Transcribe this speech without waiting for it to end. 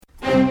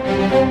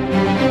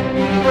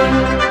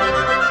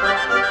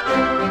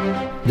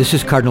This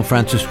is Cardinal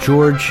Francis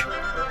George.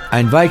 I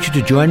invite you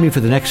to join me for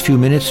the next few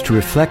minutes to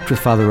reflect with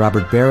Father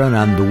Robert Barron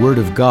on the Word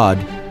of God,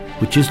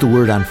 which is the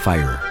Word on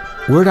Fire.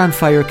 Word on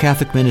Fire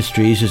Catholic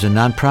Ministries is a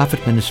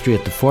non-profit ministry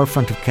at the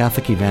forefront of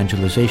Catholic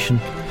evangelization,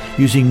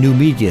 using new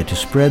media to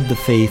spread the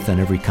faith on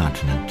every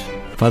continent.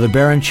 Father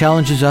Barron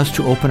challenges us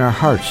to open our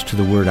hearts to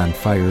the Word on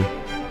Fire,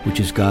 which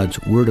is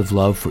God's word of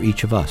love for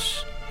each of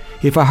us.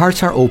 If our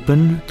hearts are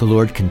open, the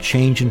Lord can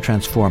change and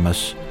transform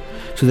us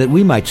so that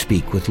we might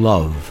speak with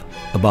love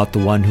about the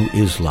one who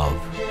is love.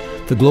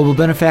 The global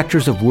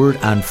benefactors of Word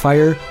on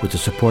Fire, with the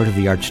support of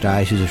the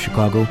Archdiocese of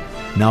Chicago,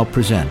 now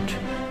present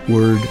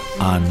Word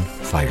on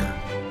Fire.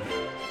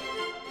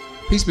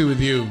 Peace be with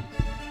you.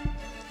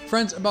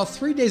 Friends, about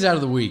 3 days out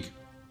of the week,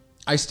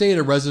 I stay at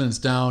a residence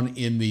down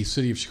in the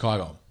city of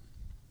Chicago.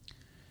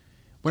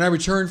 When I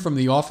return from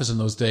the office in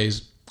those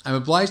days, I'm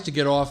obliged to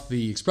get off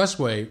the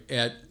expressway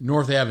at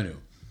North Avenue.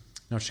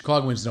 Now,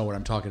 Chicagoans know what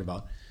I'm talking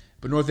about,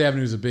 but North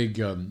Avenue is a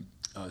big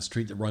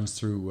street that runs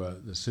through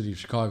the city of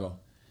Chicago.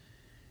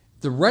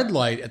 The red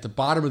light at the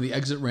bottom of the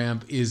exit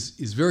ramp is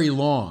very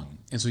long,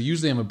 and so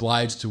usually I'm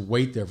obliged to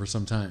wait there for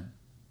some time.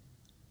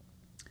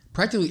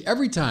 Practically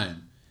every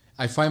time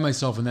I find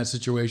myself in that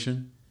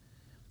situation,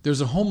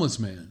 there's a homeless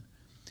man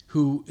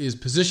who is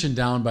positioned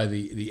down by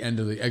the end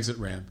of the exit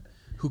ramp,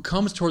 who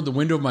comes toward the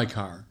window of my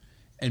car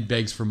and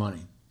begs for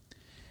money.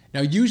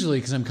 Now, usually,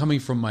 because I'm coming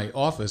from my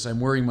office, I'm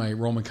wearing my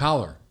Roman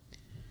collar,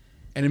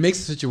 and it makes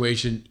the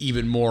situation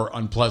even more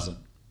unpleasant.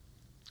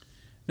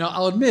 Now,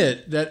 I'll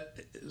admit that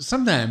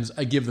sometimes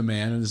I give the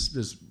man, and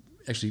there's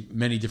actually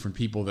many different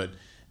people that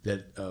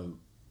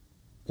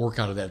work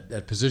out of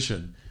that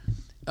position.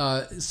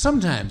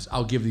 Sometimes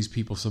I'll give these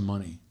people some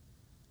money.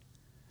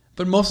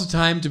 But most of the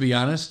time, to be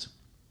honest,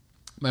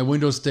 my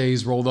window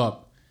stays rolled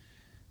up,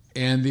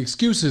 and the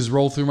excuses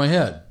roll through my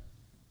head.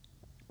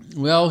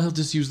 Well, he'll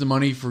just use the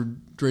money for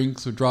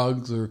drinks or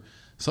drugs or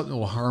something that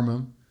will harm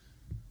him.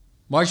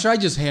 Why should I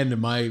just hand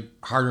him my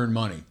hard-earned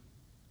money?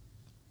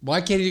 Why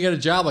can't he get a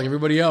job like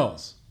everybody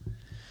else?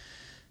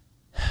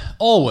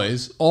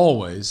 Always,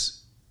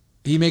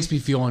 he makes me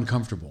feel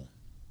uncomfortable.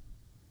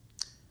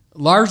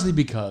 Largely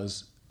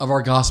because of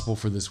our gospel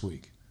for this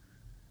week.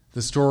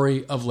 The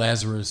story of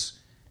Lazarus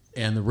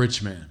and the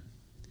rich man.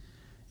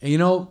 And you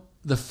know,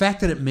 the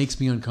fact that it makes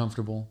me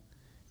uncomfortable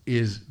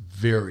is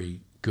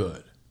very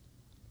good.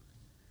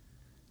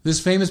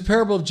 This famous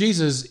parable of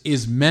Jesus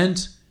is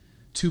meant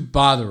to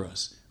bother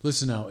us.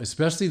 Listen now,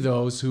 especially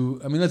those who,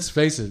 let's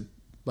face it,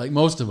 like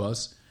most of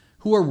us,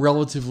 who are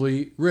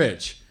relatively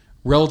rich,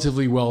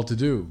 relatively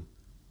well-to-do.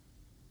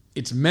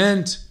 It's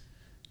meant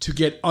to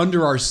get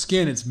under our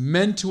skin. It's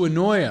meant to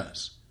annoy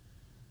us.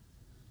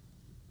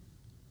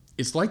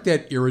 It's like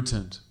that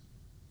irritant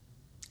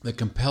that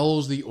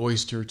compels the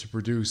oyster to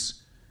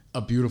produce a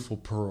beautiful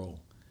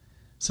pearl.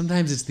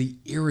 Sometimes it's the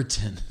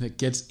irritant that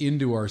gets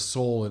into our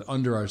soul and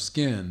under our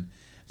skin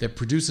that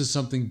produces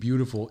something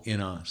beautiful in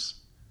us.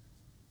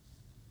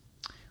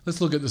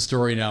 Let's look at the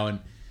story now and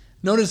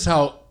notice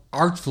how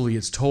artfully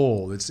it's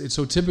told. It's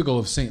so typical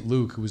of St.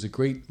 Luke, who was a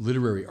great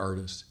literary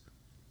artist.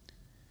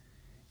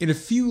 In a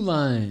few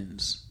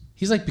lines,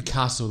 he's like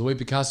Picasso, the way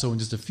Picasso in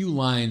just a few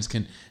lines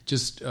can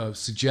just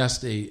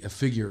suggest a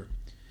figure.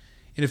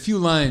 In a few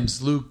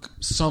lines, Luke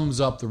sums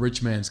up the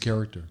rich man's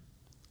character.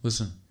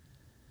 Listen.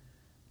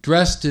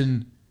 Dressed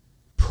in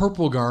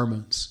purple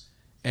garments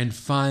and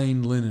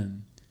fine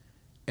linen,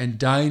 and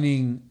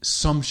dining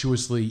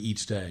sumptuously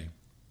each day.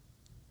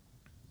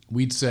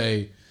 We'd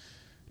say,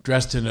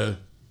 dressed in a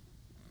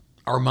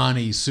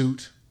Armani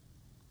suit,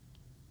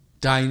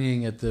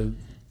 dining at the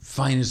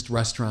finest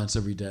restaurants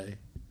every day,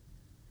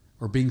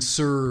 or being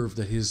served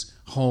at his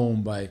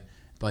home by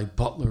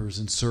butlers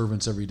and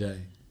servants every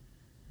day.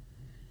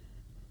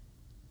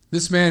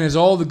 This man has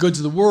all the goods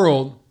of the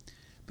world,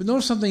 but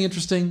notice something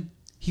interesting.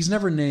 He's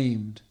never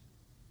named.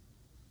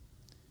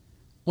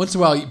 Once in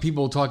a while,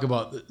 people talk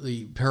about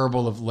the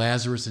parable of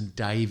Lazarus and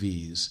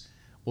Dives.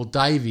 Well,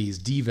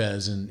 Dives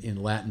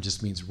in Latin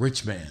just means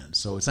rich man,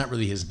 so it's not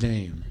really his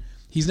name.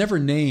 He's never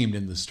named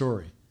in the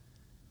story.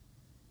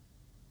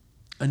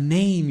 A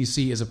name, you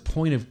see, is a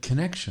point of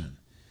connection.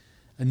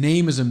 A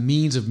name is a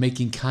means of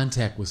making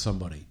contact with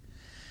somebody.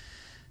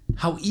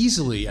 How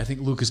easily, I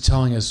think Luke is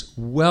telling us,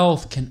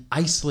 wealth can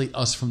isolate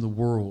us from the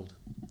world,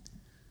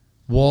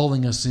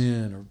 walling us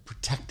in or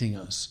protecting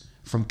us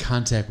from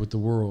contact with the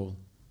world.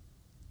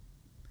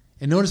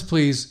 And notice,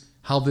 please,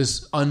 how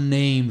this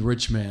unnamed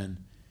rich man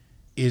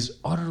is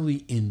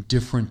utterly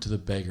indifferent to the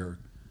beggar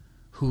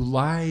who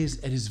lies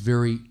at his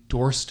very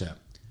doorstep.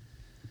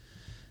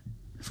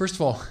 First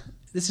of all,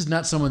 this is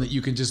not someone that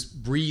you can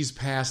just breeze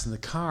past in the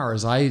car,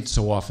 as I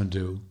so often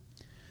do.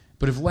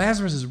 But if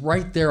Lazarus is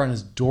right there on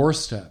his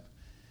doorstep,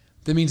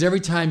 that means every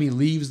time he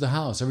leaves the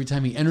house, every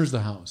time he enters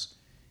the house,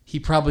 he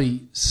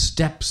probably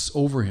steps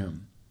over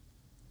him.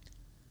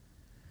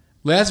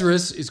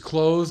 Lazarus is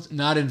clothed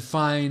not in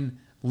fine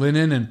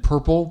linen and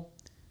purple,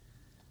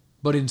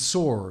 but in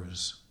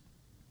sores.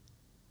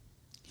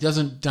 He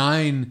doesn't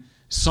dine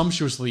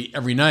sumptuously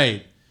every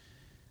night.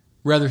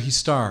 Rather, he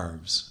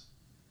starves.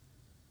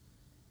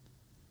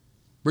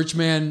 Rich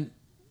man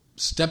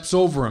steps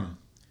over him,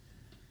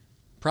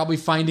 probably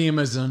finding him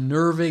as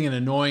unnerving and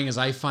annoying as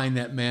I find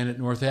that man at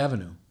North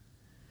Avenue.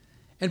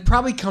 And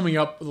probably coming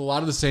up with a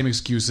lot of the same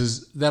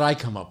excuses that I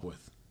come up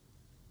with.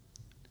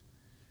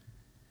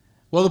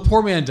 Well, the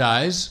poor man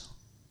dies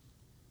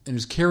and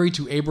is carried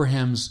to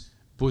Abraham's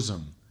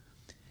bosom.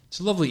 It's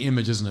a lovely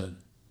image, isn't it?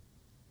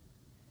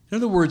 In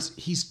other words,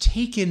 he's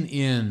taken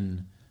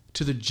in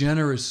to the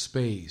generous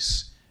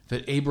space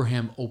that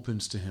Abraham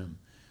opens to him.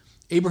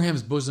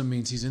 Abraham's bosom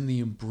means he's in the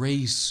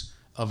embrace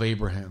of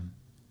Abraham.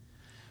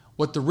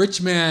 What the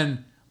rich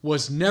man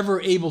was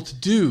never able to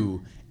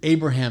do,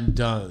 Abraham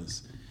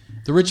does.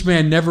 The rich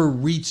man never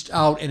reached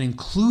out and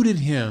included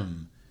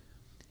him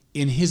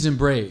in his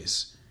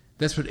embrace.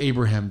 That's what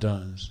Abraham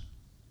does.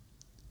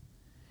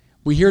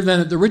 We hear then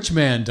that the rich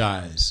man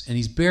dies and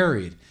he's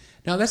buried.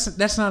 Now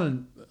that's not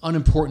an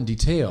unimportant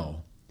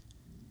detail,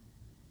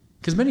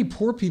 because many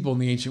poor people in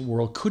the ancient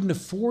world couldn't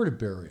afford a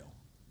burial.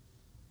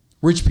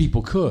 Rich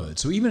people could.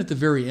 So even at the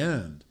very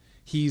end,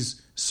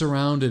 he's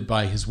surrounded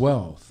by his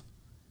wealth.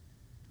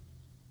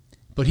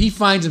 But he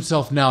finds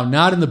himself now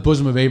not in the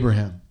bosom of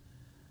Abraham,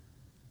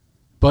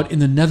 but in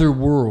the nether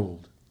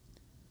world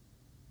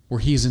where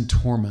he is in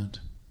torment.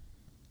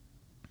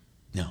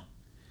 Now,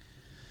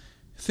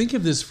 think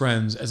of this,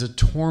 friends, as a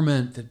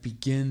torment that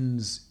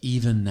begins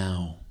even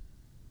now.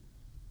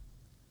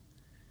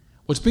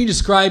 What's being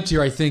described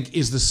here, I think,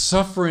 is the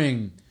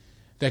suffering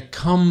that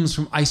comes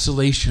from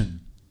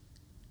isolation.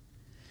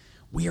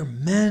 We are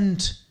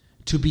meant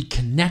to be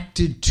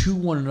connected to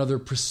one another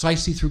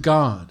precisely through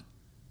God.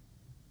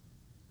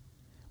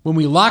 When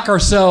we lock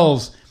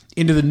ourselves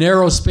into the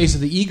narrow space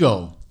of the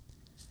ego,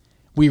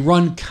 we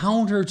run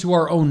counter to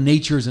our own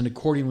natures, and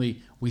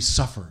accordingly we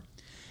suffer.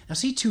 Now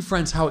see, too,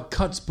 friends, how it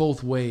cuts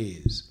both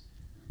ways.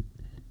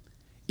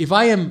 If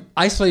I am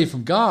isolated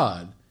from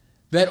God,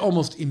 that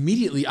almost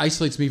immediately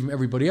isolates me from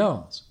everybody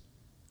else.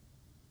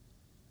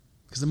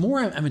 Because the more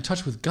I'm in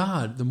touch with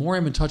God, the more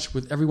I'm in touch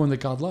with everyone that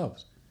God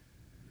loves.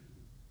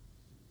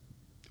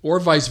 Or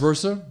vice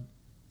versa.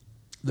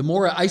 The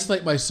more I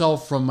isolate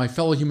myself from my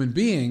fellow human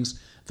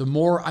beings, the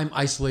more I'm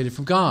isolated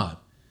from God.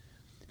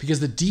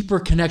 Because the deeper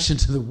connection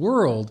to the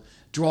world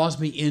draws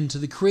me into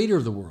the creator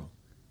of the world.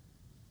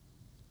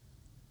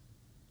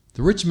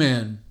 The rich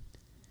man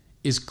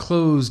is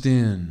closed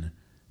in,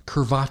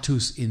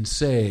 curvatus in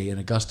se, in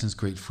Augustine's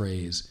great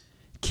phrase,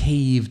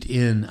 caved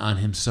in on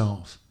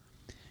himself.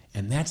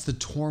 And that's the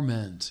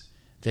torment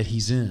that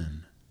he's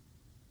in.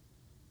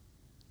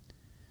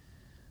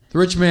 The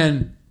rich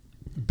man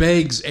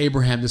begs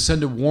Abraham to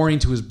send a warning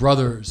to his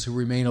brothers who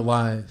remain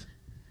alive.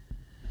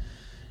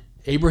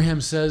 Abraham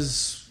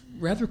says,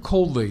 rather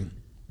coldly,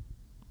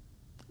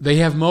 they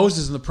have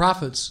Moses and the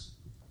prophets.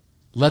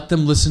 Let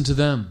them listen to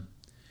them.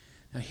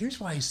 Now, here's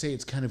why I say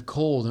it's kind of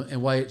cold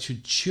and why it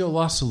should chill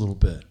us a little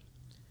bit.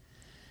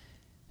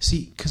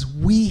 See, because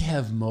we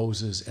have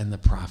Moses and the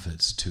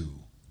prophets too.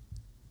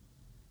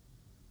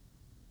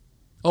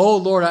 Oh,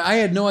 Lord, I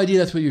had no idea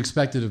that's what you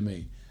expected of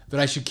me,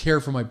 that I should care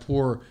for my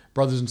poor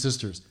brothers and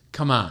sisters.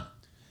 Come on.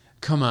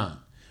 Come on.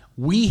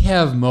 We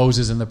have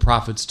Moses and the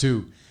prophets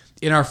too.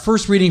 In our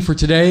first reading for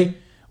today,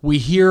 we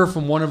hear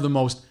from one of the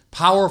most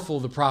powerful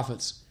of the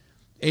prophets,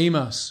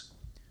 Amos.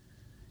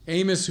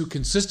 Amos, who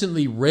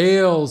consistently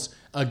rails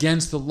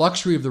against the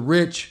luxury of the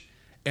rich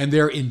and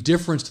their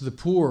indifference to the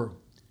poor.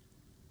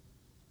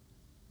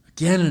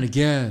 Again and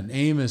again,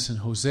 Amos and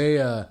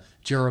Hosea,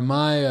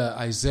 Jeremiah,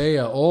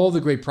 Isaiah, all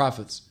the great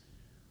prophets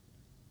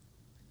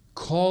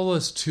call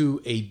us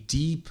to a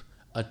deep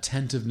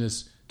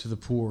attentiveness to the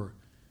poor.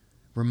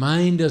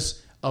 Remind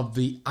us of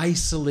the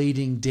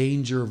isolating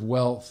danger of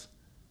wealth.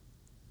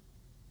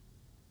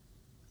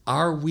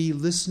 Are we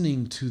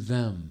listening to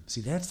them?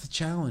 See, that's the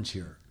challenge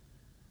here.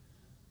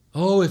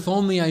 Oh, if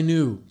only I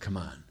knew. Come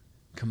on.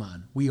 Come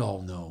on. We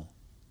all know.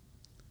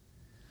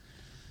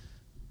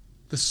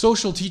 The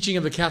social teaching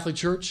of the Catholic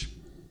Church,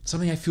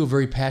 something I feel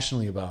very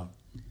passionately about,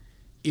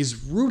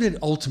 is rooted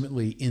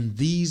ultimately in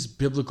these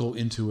biblical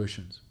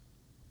intuitions.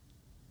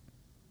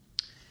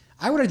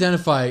 I would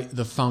identify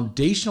the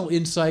foundational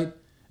insight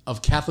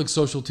of Catholic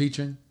social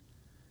teaching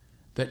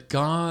that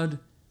God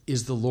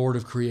is the Lord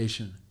of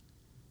creation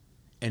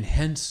and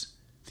hence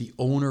the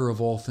owner of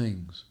all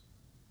things.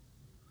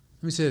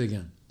 Let me say it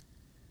again.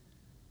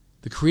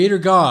 The Creator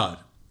God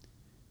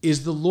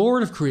is the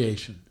Lord of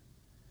creation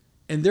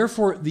and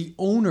therefore the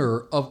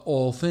owner of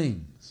all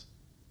things.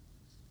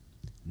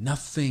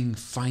 Nothing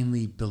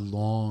finally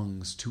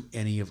belongs to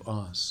any of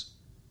us.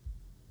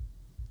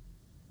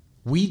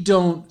 We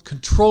don't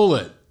control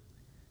it.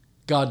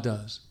 God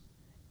does.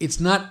 It's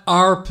not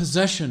our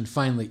possession,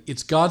 finally.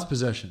 It's God's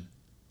possession.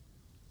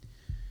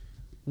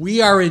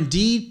 We are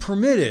indeed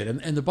permitted,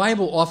 and the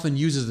Bible often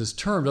uses this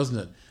term, doesn't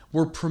it?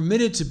 We're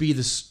permitted to be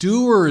the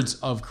stewards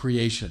of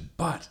creation.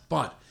 But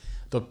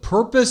the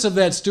purpose of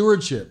that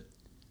stewardship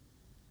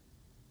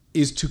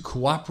is to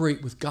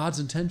cooperate with God's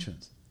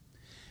intentions.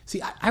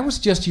 See, I would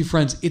suggest to you,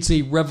 friends, it's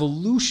a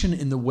revolution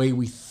in the way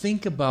we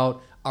think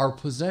about our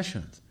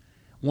possessions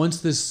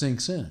once this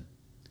sinks in.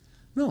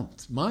 No,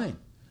 it's mine.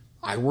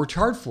 I worked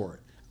hard for it.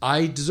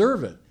 I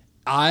deserve it.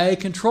 I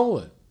control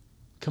it.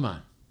 Come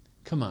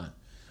on.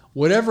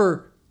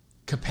 Whatever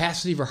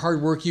capacity for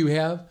hard work you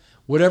have,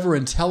 whatever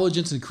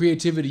intelligence and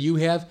creativity you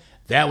have,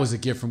 that was a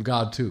gift from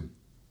God too.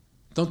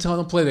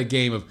 Don't play that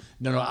game of,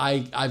 no,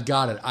 I've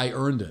got it. I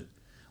earned it.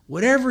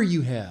 Whatever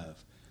you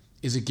have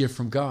is a gift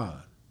from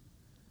God.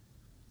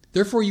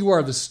 Therefore, you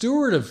are the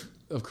steward of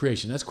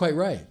creation. That's quite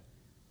right.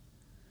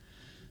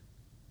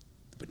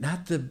 But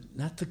not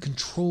the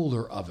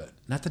controller of it,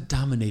 not the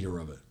dominator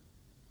of it.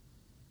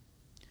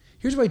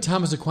 Here's the way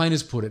Thomas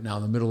Aquinas put it now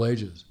in the Middle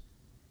Ages.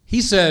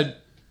 He said,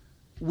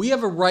 we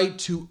have a right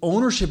to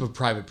ownership of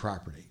private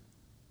property.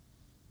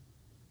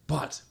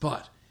 But,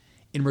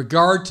 in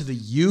regard to the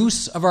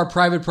use of our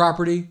private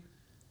property,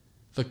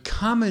 the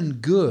common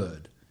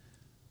good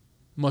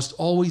must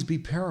always be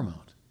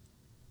paramount.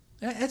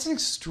 That's an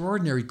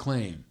extraordinary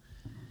claim.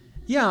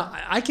 Yeah,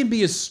 I can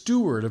be a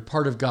steward of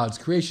part of God's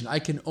creation. I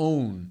can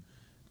own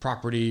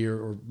property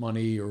or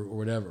money or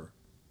whatever.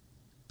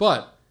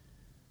 But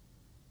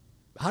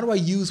how do I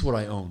use what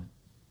I own?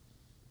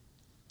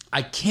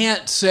 I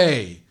can't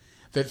say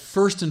that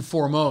first and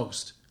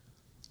foremost,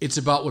 it's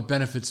about what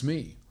benefits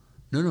me.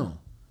 No.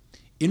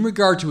 In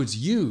regard to its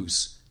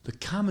use, the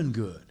common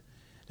good,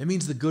 that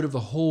means the good of the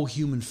whole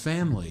human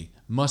family,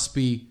 must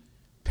be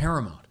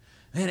paramount.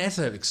 Man, that's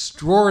an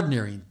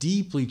extraordinary,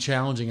 deeply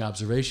challenging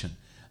observation,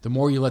 the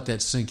more you let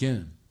that sink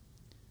in.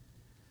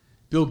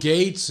 Bill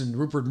Gates and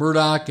Rupert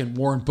Murdoch and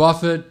Warren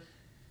Buffett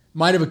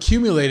might have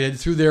accumulated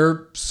through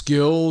their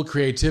skill,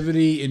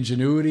 creativity,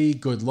 ingenuity,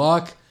 good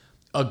luck,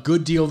 a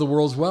good deal of the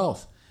world's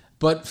wealth.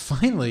 But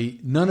finally,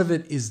 none of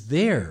it is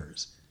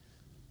theirs.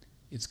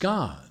 It's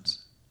God's.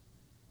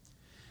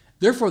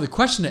 Therefore, the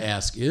question to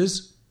ask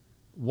is,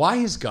 why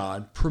has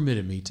God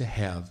permitted me to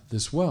have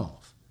this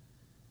wealth?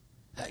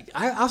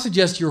 I'll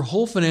suggest your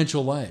whole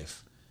financial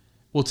life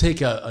will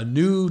take a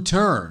new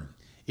turn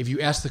if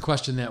you ask the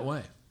question that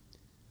way.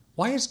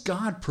 Why has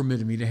God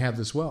permitted me to have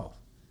this wealth?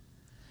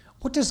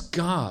 What does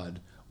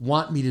God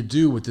want me to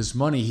do with this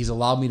money He's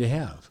allowed me to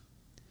have?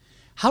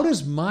 How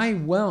does my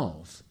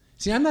wealth...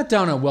 See, I'm not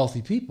down on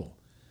wealthy people.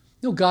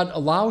 No, God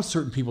allows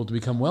certain people to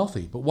become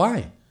wealthy. But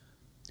why?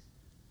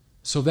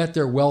 So that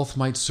their wealth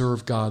might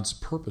serve God's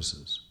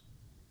purposes.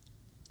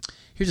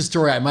 Here's a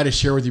story I might have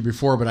shared with you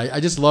before, but I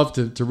just love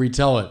to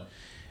retell it.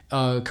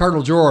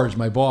 Cardinal George,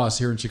 my boss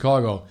here in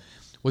Chicago,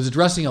 was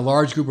addressing a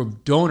large group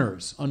of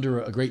donors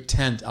under a great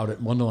tent out at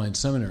Mundelein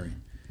Seminary.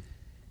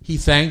 He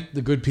thanked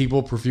the good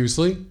people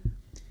profusely,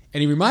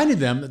 and he reminded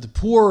them that the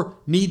poor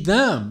need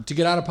them to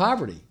get out of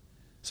poverty.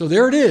 So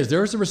there it is.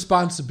 There's the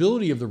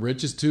responsibility of the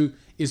rich is to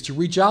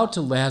reach out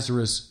to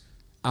Lazarus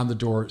on the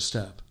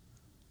doorstep.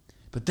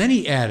 But then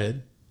he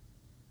added,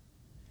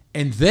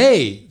 and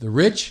they, the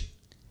rich,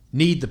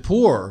 need the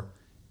poor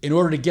in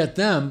order to get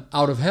them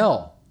out of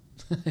hell.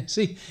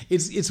 See,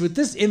 it's with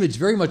this image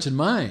very much in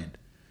mind.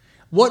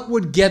 What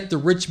would get the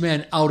rich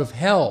man out of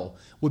hell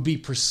would be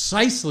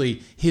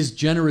precisely his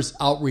generous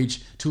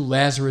outreach to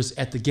Lazarus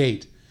at the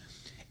gate.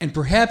 And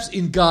perhaps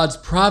in God's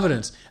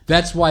providence,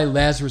 that's why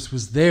Lazarus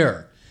was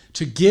there,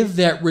 to give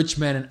that rich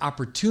man an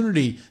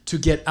opportunity to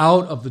get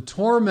out of the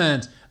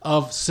torment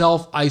of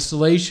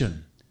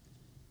self-isolation.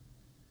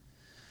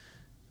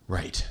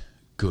 Right.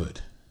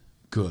 Good.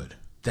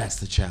 That's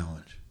the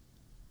challenge.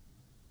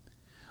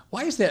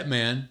 Why is that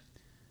man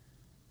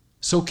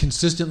so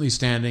consistently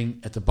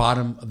standing at the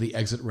bottom of the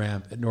exit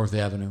ramp at North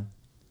Avenue?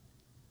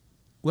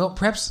 Well,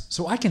 perhaps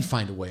so I can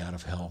find a way out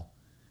of hell.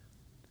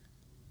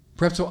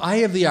 Perhaps so I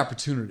have the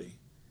opportunity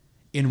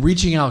in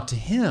reaching out to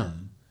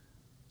him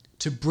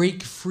to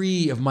break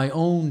free of my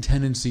own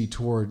tendency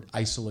toward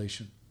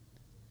isolation.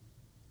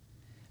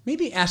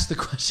 Maybe ask the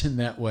question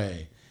that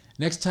way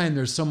next time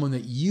there's someone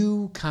that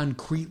you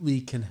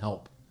concretely can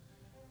help.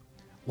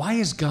 Why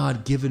has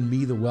God given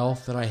me the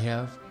wealth that I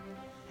have?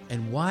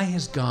 And why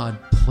has God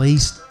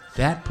placed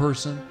that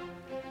person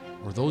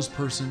or those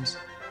persons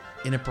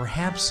in a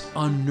perhaps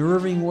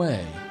unnerving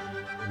way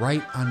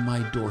right on my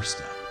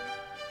doorstep?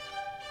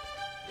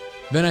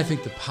 Then I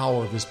think the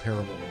power of this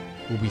parable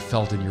will be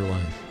felt in your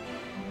life.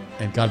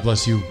 And God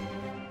bless you.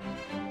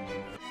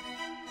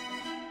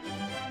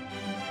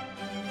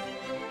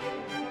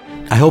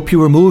 I hope you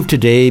were moved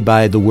today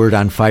by the Word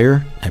on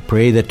Fire. I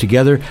pray that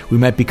together we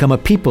might become a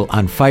people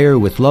on fire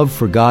with love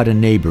for God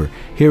and neighbor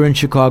here in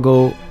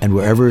Chicago and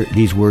wherever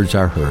these words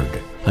are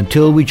heard.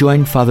 Until we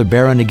join Father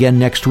Barron again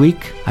next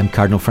week, I'm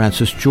Cardinal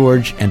Francis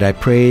George, and I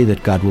pray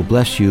that God will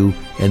bless you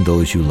and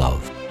those you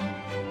love.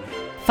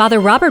 Father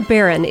Robert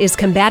Barron is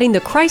combating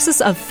the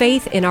crisis of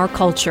faith in our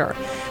culture.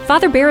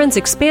 Father Barron's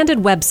expanded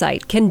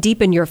website can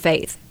deepen your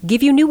faith,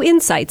 give you new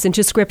insights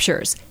into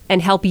scriptures,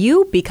 and help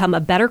you become a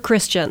better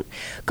Christian.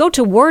 Go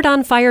to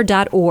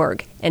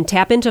wordonfire.org and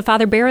tap into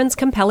Father Barron's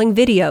compelling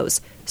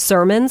videos,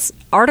 sermons,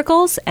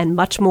 articles, and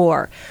much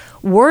more.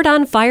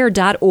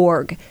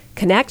 Wordonfire.org.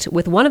 Connect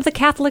with one of the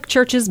Catholic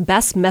Church's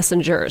best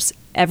messengers,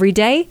 every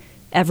day,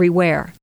 everywhere.